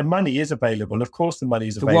 Their money is available. Of course, the money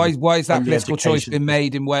is available. So why is that political choice been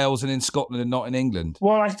made in Wales and in Scotland and not in England?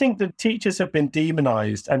 Well, I think the teachers have been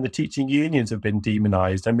demonised and the teaching unions have been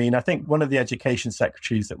demonised. I mean, I think one of the education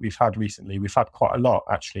secretaries that we've had recently, we've had quite a lot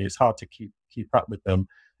actually. It's hard to keep up with them,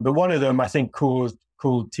 but one of them I think called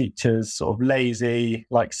teachers sort of lazy,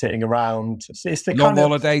 like sitting around. It's the long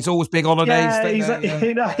holidays, always big holidays. Yeah,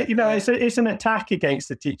 exactly. It's an attack against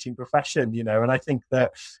the teaching profession, and I think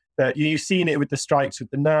that you've seen it with the strikes with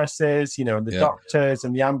the nurses, and the doctors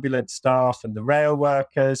and the ambulance staff and the rail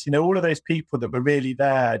workers, all of those people that were really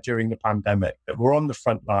there during the pandemic, that were on the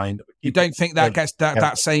front line. You don't think that gets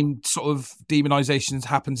that same sort of demonisation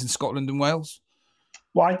happens in Scotland and Wales?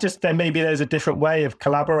 Well, there's a different way of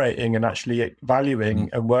collaborating and actually valuing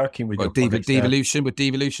and working with your devolution. Would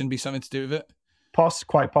devolution be something to do with it?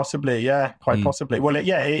 Quite possibly, yeah, possibly. Well, it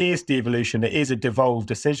is devolution. It is a devolved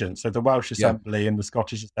decision. So the Welsh Assembly and the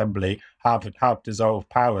Scottish Assembly have dissolved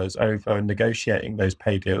powers over negotiating those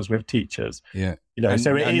pay deals with teachers. Yeah,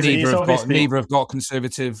 so it is. Neither have got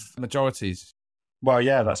Conservative majorities. Well,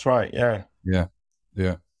 yeah, that's right. Yeah.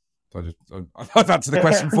 I've answered the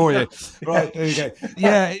question for you. Right, there you go.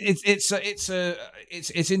 Yeah,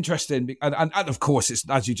 it's interesting, and of course, it's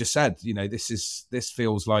as you just said. This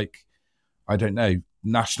feels like, I don't know,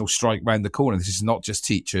 national strike round the corner. This is not just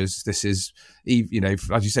teachers. This is,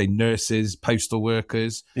 as you say, nurses, postal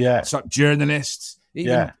workers, journalists,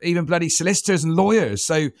 even bloody solicitors and lawyers.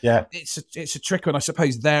 So it's a trick. And I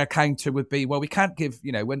suppose their counter would be, well, we can't give,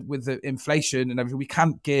 with the inflation and everything, we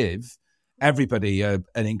can't give everybody an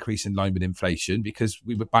increase in line with inflation because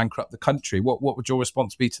we would bankrupt the country. What would your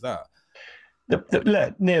response be to that?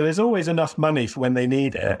 Look, Neil, there's always enough money for when they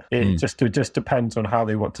need it. It just depends on how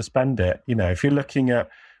they want to spend it. If you're looking at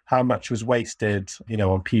how much was wasted,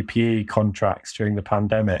 on PPE contracts during the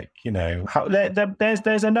pandemic,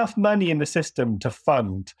 there's enough money in the system to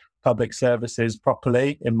fund public services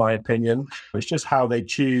properly, in my opinion. It's just how they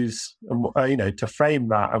choose, to frame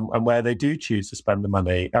that and where they do choose to spend the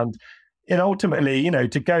money. And ultimately,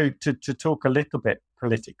 to talk a little bit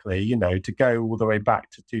politically, to go all the way back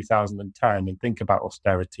to 2010 and think about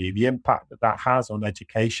austerity, the impact that has on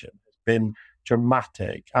education has been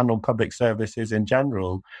dramatic, and on public services in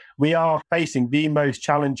general. We are facing the most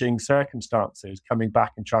challenging circumstances coming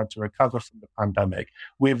back and trying to recover from the pandemic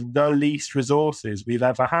with the least resources we've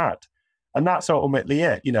ever had. And that's ultimately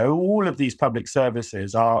it. All of these public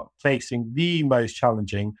services are facing the most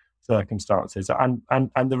challenging circumstances, and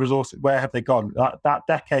the resources, where have they gone? That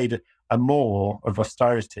decade and more of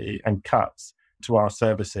austerity and cuts to our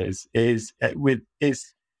services is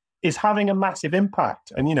having a massive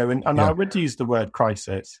impact. And I would use the word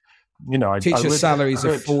crisis. Teacher salaries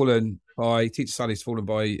have fallen by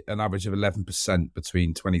an average of 11%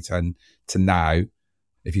 between 2010 to now.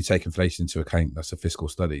 If you take inflation into account, that's a fiscal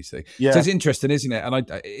study thing. So it's interesting, isn't it? And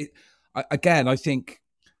I think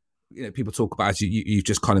people talk about, as you've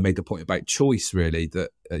just kind of made the point about choice, really,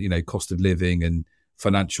 that cost of living and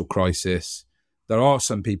financial crisis. There are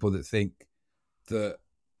some people that think that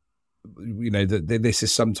that this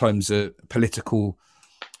is sometimes a political,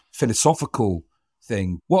 philosophical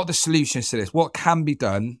thing. What are the solutions to this? What can be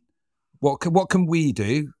done? What can we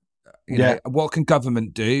do? What can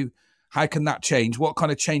government do? How can that change? What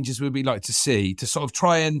kind of changes would we like to see to sort of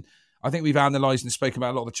try and, I think we've analysed and spoken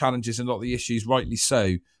about a lot of the challenges and a lot of the issues, rightly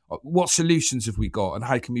so. What solutions have we got, and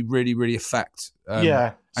how can we really, really affect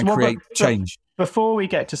and create change? Before we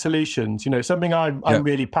get to solutions, something I'm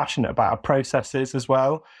really passionate about are processes as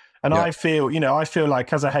well. And I feel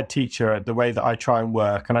like, as a head teacher, the way that I try and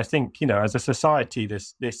work, and I think, as a society,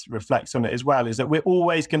 this reflects on it as well, is that we're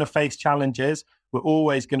always going to face challenges. We're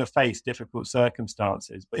always going to face difficult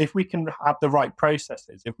circumstances. But if we can have the right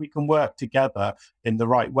processes, if we can work together in the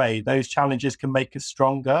right way, those challenges can make us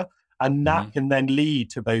stronger. And that can then lead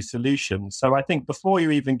to those solutions. So I think before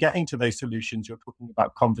you're even getting to those solutions, you're talking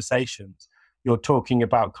about conversations. You're talking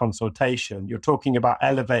about consultation. You're talking about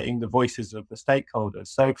elevating the voices of the stakeholders.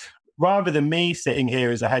 So rather than me sitting here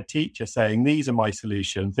as a head teacher saying, these are my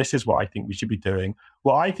solutions, this is what I think we should be doing,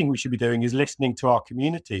 what I think we should be doing is listening to our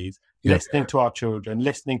communities, listening to our children,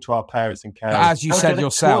 listening to our parents and carers. As you said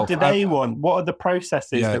yourself. What do they want? What are the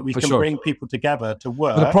processes that we can bring people together to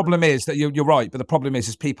work? But the problem is that you're right, but the problem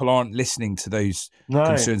is people aren't listening to those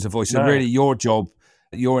concerns and voices. No. Really, your job,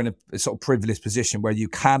 you're in a sort of privileged position where you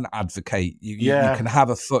can advocate. You can have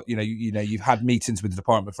a foot. You've had meetings with the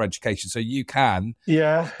Department for Education, so you can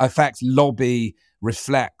affect, lobby,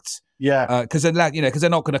 reflect. Because they're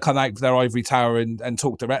not going to come out of their ivory tower and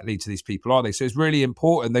talk directly to these people, are they? So it's really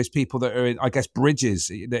important, those people that are in, I guess, bridges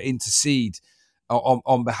that intercede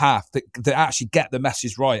on behalf, that actually get the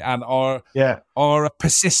message right and are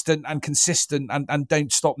persistent and consistent and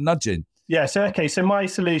don't stop nudging. So my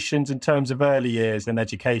solutions in terms of early years and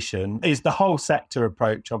education is the whole sector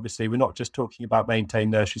approach. Obviously, we're not just talking about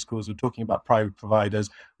maintained nursery schools, we're talking about private providers,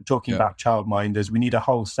 we're talking about childminders. We need a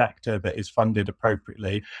whole sector that is funded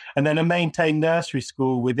appropriately. And then a maintained nursery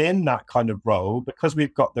school within that kind of role, because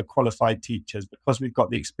we've got the qualified teachers, because we've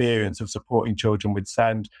got the experience of supporting children with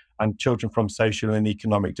SEND and children from social and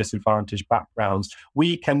economic disadvantaged backgrounds,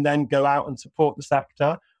 we can then go out and support the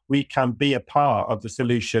sector. We can be a part of the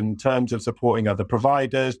solution in terms of supporting other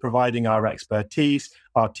providers, providing our expertise,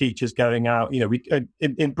 our teachers going out.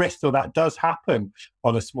 In Bristol, that does happen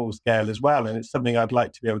on a small scale as well, and it's something I'd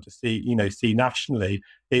like to be able to see nationally.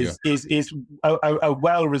 Is a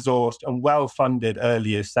well-resourced and well-funded early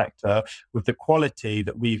years sector with the quality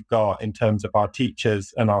that we've got in terms of our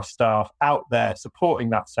teachers and our staff out there supporting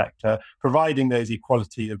that sector, providing those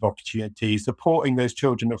equality of opportunities, supporting those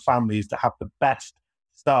children and families to have the best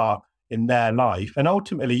start in their life. And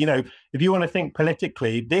ultimately, if you want to think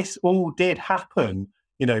politically, this all did happen,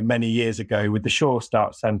 many years ago with the Sure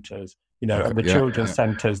Start centres, and the children's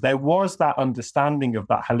centres. There was that understanding of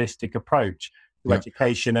that holistic approach to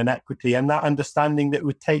education and equity, and that understanding that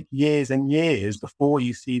would take years and years before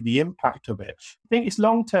you see the impact of it. I think it's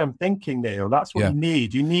long-term thinking, Neil. That's what you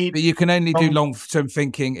need. But you can only do long-term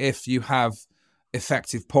thinking if you have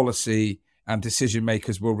effective policy and decision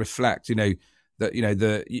makers will reflect, that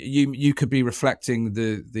you could be reflecting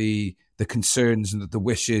the concerns and the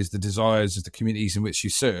wishes, the desires of the communities in which you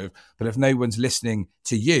serve, but if no one's listening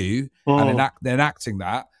to you and enacting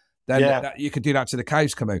that, then you could do that to the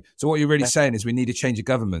cows come out. So what you're really saying is we need a change of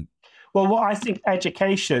government. Well, what I think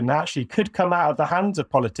education actually could come out of the hands of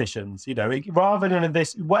politicians, rather than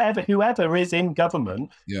this, whoever is in government,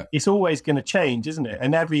 it's always going to change, isn't it?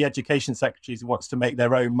 And every education secretary wants to make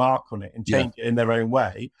their own mark on it and change it in their own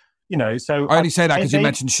way. So I only say that because you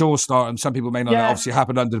mentioned Sure Start, and some people may not know. Obviously, it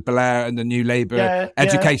happened under Blair and the New Labour.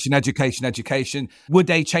 Education. Would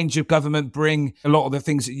a change of government bring a lot of the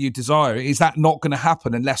things that you desire? Is that not going to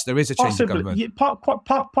happen unless there is a change of government?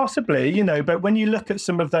 Possibly, but when you look at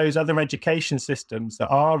some of those other education systems that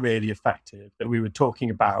are really effective that we were talking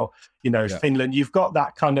about, Finland, you've got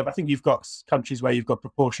that kind of, I think you've got countries where you've got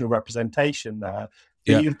proportional representation there.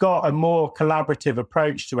 But Yeah. you've got a more collaborative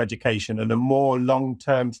approach to education and a more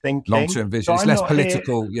long-term thinking. Long-term vision. So it's less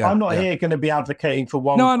political. I'm not here going to be advocating for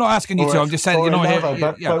one. No, I'm not asking you to. I'm just saying you're not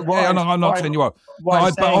another, here. I'm not saying you are.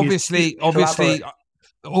 But obviously,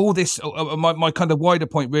 all this, my kind of wider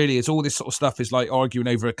point really is all this sort of stuff is like arguing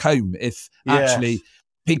over a comb. If actually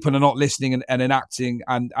people are not listening and enacting,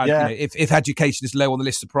 and you know, if education is low on the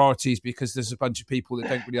list of priorities because there's a bunch of people that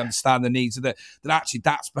don't really understand the needs of that actually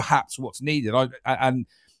that's perhaps what's needed.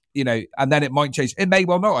 You know, and then it might change. It may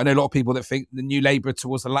well not. I know a lot of people that think the New Labour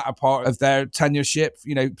towards the latter part of their tenureship,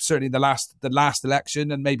 you know, certainly the last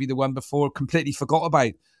election and maybe the one before, completely forgot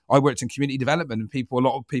about. I worked in community development, and a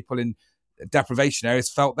lot of people in deprivation areas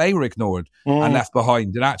felt they were ignored and left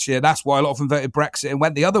behind. And actually, that's why a lot of them voted Brexit and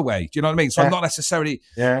went the other way. Do you know what I mean? So I'm not necessarily,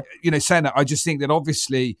 you know, saying that. I just think that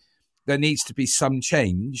obviously there needs to be some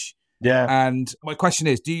change. Yeah. And my question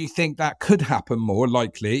is, do you think that could happen more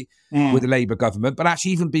likely with the Labour government? But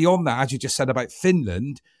actually, even beyond that, as you just said about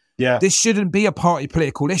Finland, this shouldn't be a party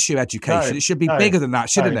political issue, education. It should be bigger than that,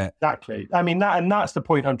 shouldn't it? Exactly. I mean, that's the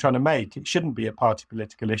point I'm trying to make. It shouldn't be a party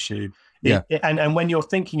political issue. And when you're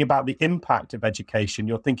thinking about the impact of education,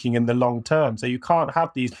 you're thinking in the long term. So you can't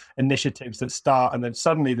have these initiatives that start and then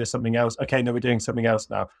suddenly there's something else. Okay, no, we're doing something else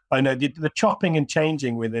now. I know the chopping and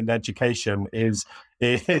changing within education is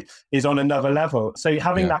on another level. So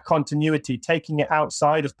having that continuity, taking it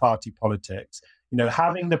outside of party politics, you know,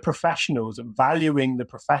 having the professionals and valuing the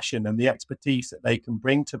profession and the expertise that they can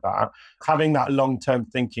bring to that, having that long-term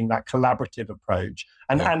thinking, that collaborative approach,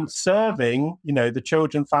 and serving, you know, the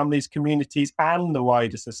children, families, communities, and the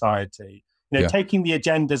wider society, you know, taking the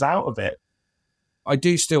agendas out of it. I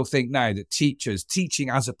do still think now that teaching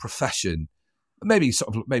as a profession, maybe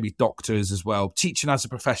doctors as well, teaching as a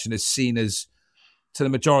profession is seen as, to the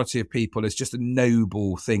majority of people, as just a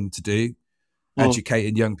noble thing to do,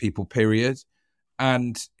 educating young people, period.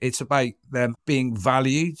 And it's about them being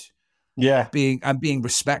valued, being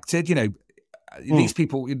respected. You know, these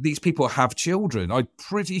people have children. I'm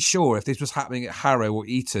pretty sure if this was happening at Harrow or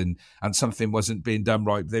Eton and something wasn't being done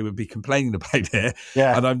right, they would be complaining about it.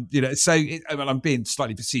 Yeah. And I'm being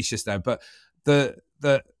slightly facetious there, but that's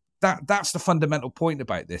the fundamental point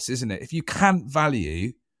about this, isn't it? If you can't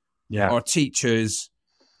value our teachers,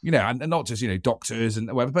 you know, and not just, you know, doctors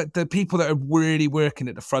and whatever, but the people that are really working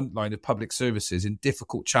at the front line of public services in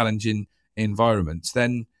difficult, challenging environments,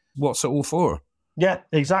 then what's it all for? Yeah,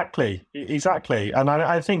 exactly. And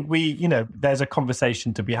I think there's a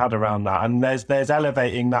conversation to be had around that. And there's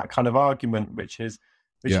elevating that kind of argument, which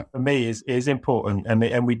for me is important.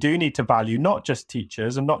 And we do need to value not just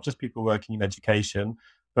teachers and not just people working in education,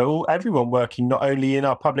 but everyone working not only in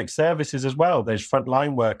our public services as well. There's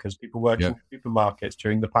frontline workers, people working in supermarkets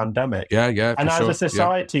during the pandemic. And as a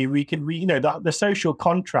society, the social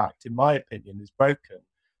contract, in my opinion, is broken.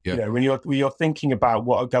 You know, when you're thinking about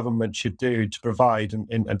what a government should do to provide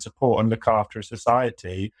and support and look after a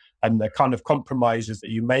society, and the kind of compromises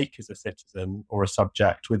that you make as a citizen or a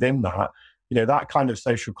subject within that, you know, that kind of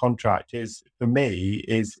social contract is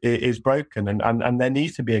broken, and there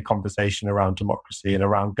needs to be a conversation around democracy and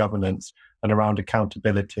around governance and around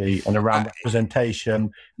accountability and around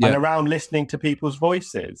representation and around listening to people's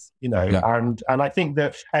voices, you know, and I think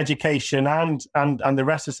that education and the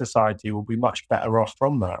rest of society will be much better off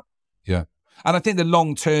from that. Yeah. And I think the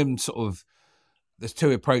long term there's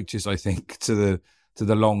two approaches, I think, to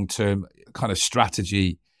the long term kind of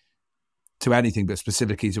strategy to anything, but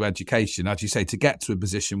specifically to education, as you say, to get to a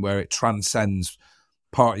position where it transcends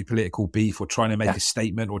party political beef or trying to make a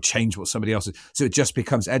statement or change what somebody else is. So it just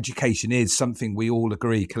becomes education is something we all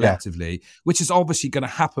agree collectively, which is obviously going to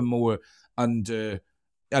happen more under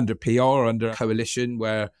PR, under coalition,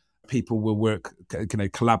 where people will work, you know,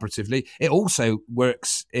 collaboratively. It also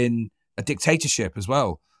works in a dictatorship as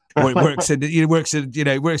well. Or it works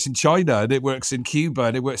in China, and it works in Cuba,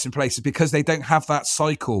 and it works in places because they don't have that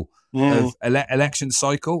cycle of election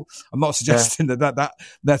cycle. I'm not suggesting that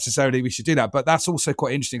necessarily we should do that, but that's also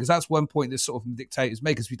quite interesting because that's one point that sort of dictators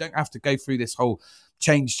make, because we don't have to go through this whole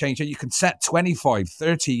change. You can set 25,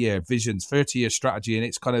 30-year visions, 30-year strategy, and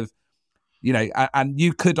it's kind of, you know, and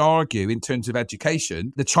you could argue in terms of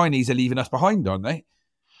education, the Chinese are leaving us behind, aren't they?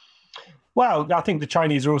 Well, I think the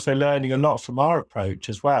Chinese are also learning a lot from our approach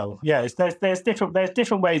as well. Yeah, there's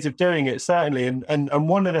different ways of doing it, certainly. And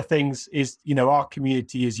one of the things is, you know, our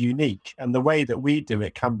community is unique, and the way that we do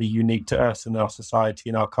it can be unique to us and our society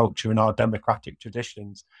and our culture and our democratic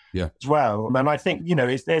traditions as well. And I think, you know,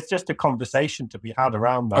 there's just a conversation to be had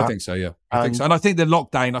around that. I think so, yeah. I think so. And I think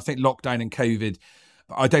lockdown and COVID,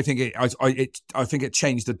 I don't think I think it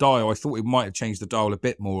changed the dial. I thought it might have changed the dial a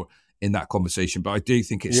bit more in that conversation, but I do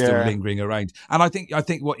think it's still lingering around. And I think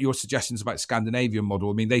what your suggestions about Scandinavian model,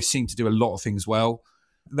 I mean, they seem to do a lot of things well.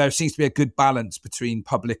 There seems to be a good balance between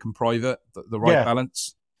public and private, the right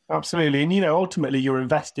balance. Absolutely. And, ultimately you're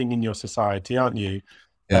investing in your society, aren't you?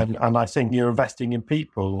 Yeah. And I think you're investing in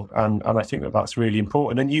people, and I think that's really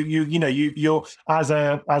important. And you're as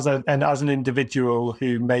an individual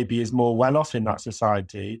who maybe is more well off in that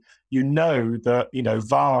society, that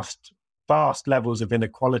vast levels of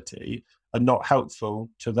inequality are not helpful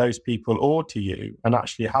to those people or to you. And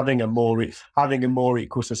actually having a more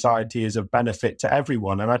equal society is of benefit to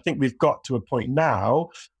everyone. And I think we've got to a point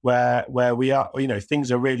now where we are, things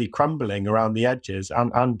are really crumbling around the edges,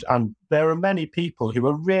 and there are many people who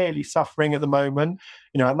are really suffering at the moment,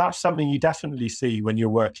 and that's something you definitely see when you're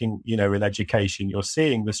working, in education. You're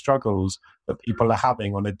seeing the struggles that people are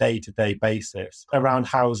having on a day-to-day basis around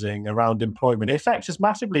housing, around employment. It affects us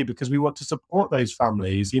massively because we want to support those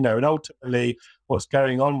families, and ultimately what's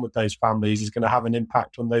going on with those families is going to have an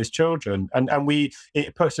impact on those children. And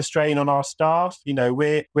it puts a strain on our staff.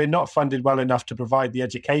 We're not funded well enough to provide the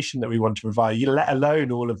education that we want to provide, let alone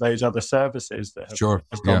all of those other services that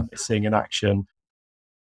have gone missing in action.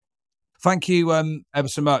 Thank you ever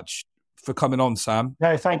so much for coming on, Sam.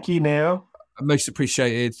 No, thank you, Neil. Most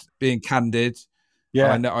appreciated, being candid.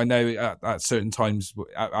 Yeah, I know at certain times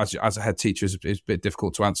as a head teacher, it's a bit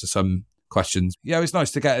difficult to answer some questions. Yeah, it's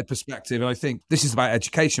nice to get a perspective. And I think this is about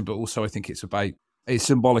education, but also I think it's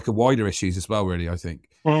symbolic of wider issues as well, really, I think.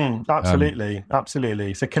 Absolutely.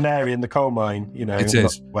 It's a canary in the coal mine, it in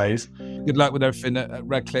is. ways. Good luck with everything at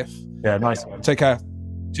Redcliffe. Yeah, nice one. Take care.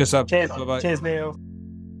 Cheers up. Cheers. Bye-bye. Cheers, Neil.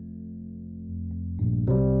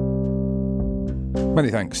 Many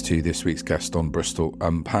thanks to this week's guest on Bristol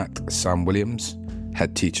Unpacked, Sam Williams,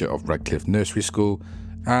 head teacher of Redcliffe Nursery School,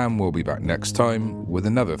 and we'll be back next time with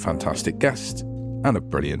another fantastic guest and a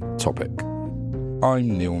brilliant topic.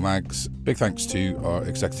 I'm Neil Maggs. Big thanks to our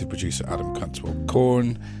executive producer Adam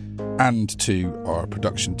Cantwell-Corn and to our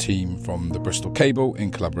production team from the Bristol Cable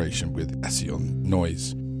in collaboration with Ession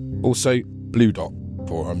Noise. Also, Blue Dot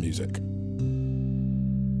for our music.